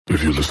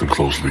If you listen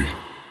closely,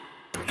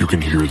 you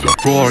can hear the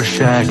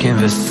Rorschach in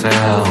the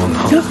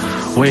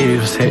sound,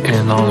 waves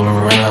hitting all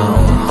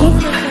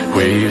around,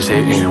 waves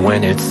hitting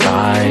when it's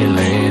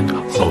silent,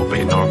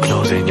 open or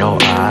closing your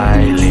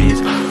eyelids.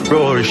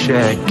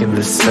 Rorschach in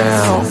the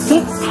sound,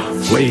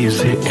 waves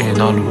hitting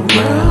all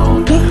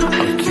around,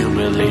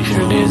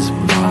 accumulation is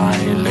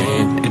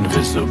violent,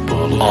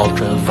 invisible,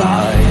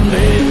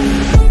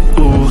 ultraviolet.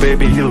 Ooh,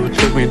 baby, you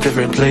took me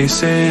different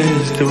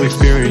places to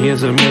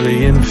experience a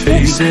million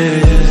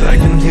faces. I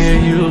can hear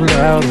you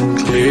loud and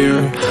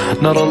clear.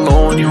 Not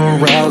alone, you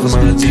arouse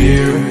my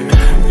dear.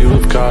 You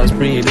have caused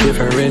me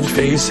different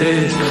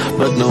faces,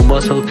 but no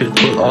muscle could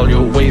put all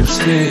your waves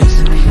in.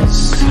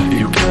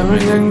 You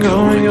coming and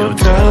going, your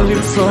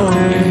talent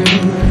flowing.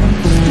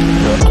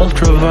 The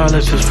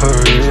ultraviolet is for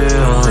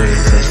real.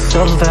 The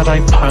stars that I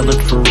pilot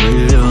for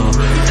real.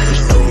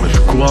 There's too much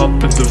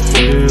guap in the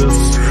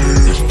fields.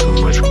 There's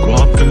too much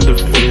guap in the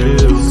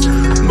fields.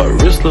 My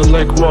wrist look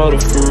like water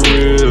for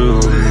real.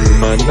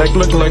 My neck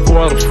look like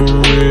water for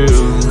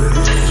real.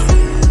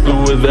 The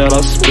way that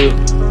I spit,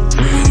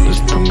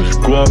 there's too much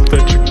guap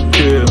that you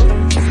kill.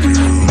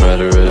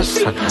 Murderous,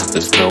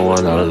 there's no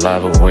one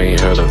alive who ain't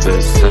heard of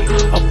this.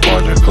 A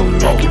particle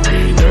making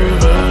me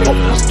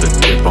nervous. The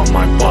tip on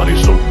my body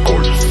so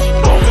gorgeous.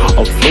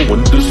 I'll flow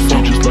in this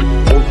sea just like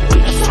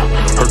porpoise.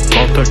 Her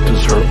contact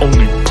is her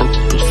only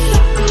purpose.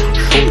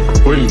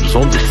 Short waves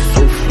on the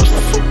surface.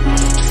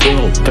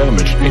 Soil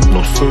damage ain't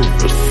no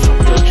service.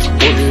 That's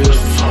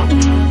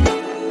worthless.